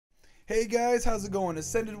Hey guys, how's it going?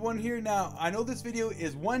 Ascended One here. Now, I know this video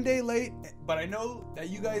is one day late, but I know that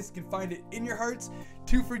you guys can find it in your hearts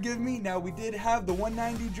to forgive me. Now, we did have the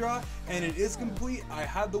 190 draw, and it is complete. I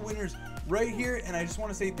have the winners right here, and I just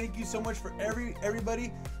want to say thank you so much for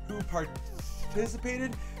everybody who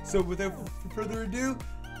participated. So, without further ado,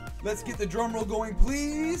 let's get the drum roll going,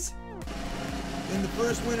 please. And the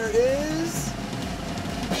first winner is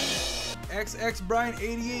XX Brian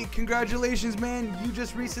 88. Congratulations, man. You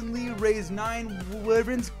just recently raised 9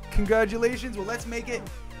 wyverns. Congratulations. Well, let's make it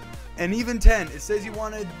an even 10. It says you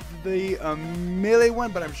wanted the melee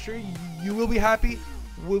one, but I'm sure you will be happy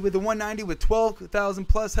with the 190 with 12,000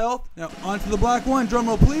 plus health. Now on to the black one. Drum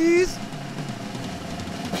roll, please.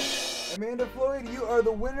 Amanda Floyd, you are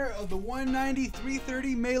the winner of the 190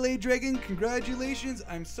 330 melee dragon. Congratulations.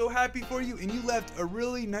 I'm so happy for you, and you left a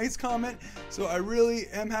really nice comment, so I really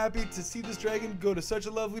am happy to see this dragon go to such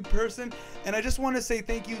a lovely person. And I just want to say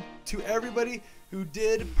thank you to everybody who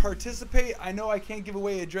did participate. I know I can't give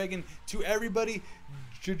away a dragon to everybody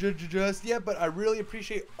just yet, but I really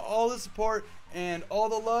appreciate all the support and all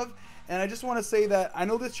the love. And I just want to say that I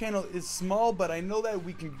know this channel is small, but I know that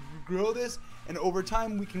we can grow this, and over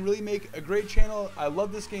time we can really make a great channel. I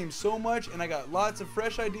love this game so much, and I got lots of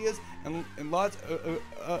fresh ideas and lots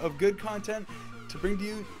of good content to bring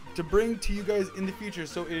to you guys in the future.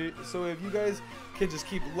 So if you guys can just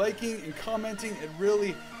keep liking and commenting, it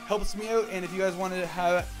really helps me out. And if you guys want to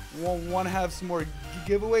have some more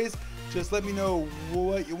giveaways, just let me know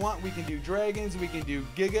what you want. We can do dragons, we can do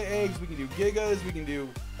giga eggs, we can do gigas, we can do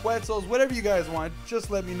quetzals, whatever you guys want.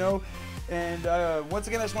 Just let me know. And once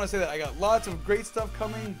again, I just want to say that I got lots of great stuff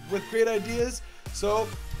coming with great ideas. So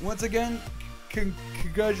once again,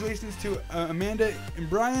 congratulations to Amanda and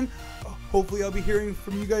Brian. Hopefully I'll be hearing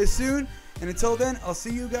from you guys soon. And until then, I'll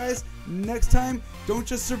see you guys next time. Don't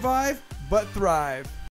just survive, but thrive.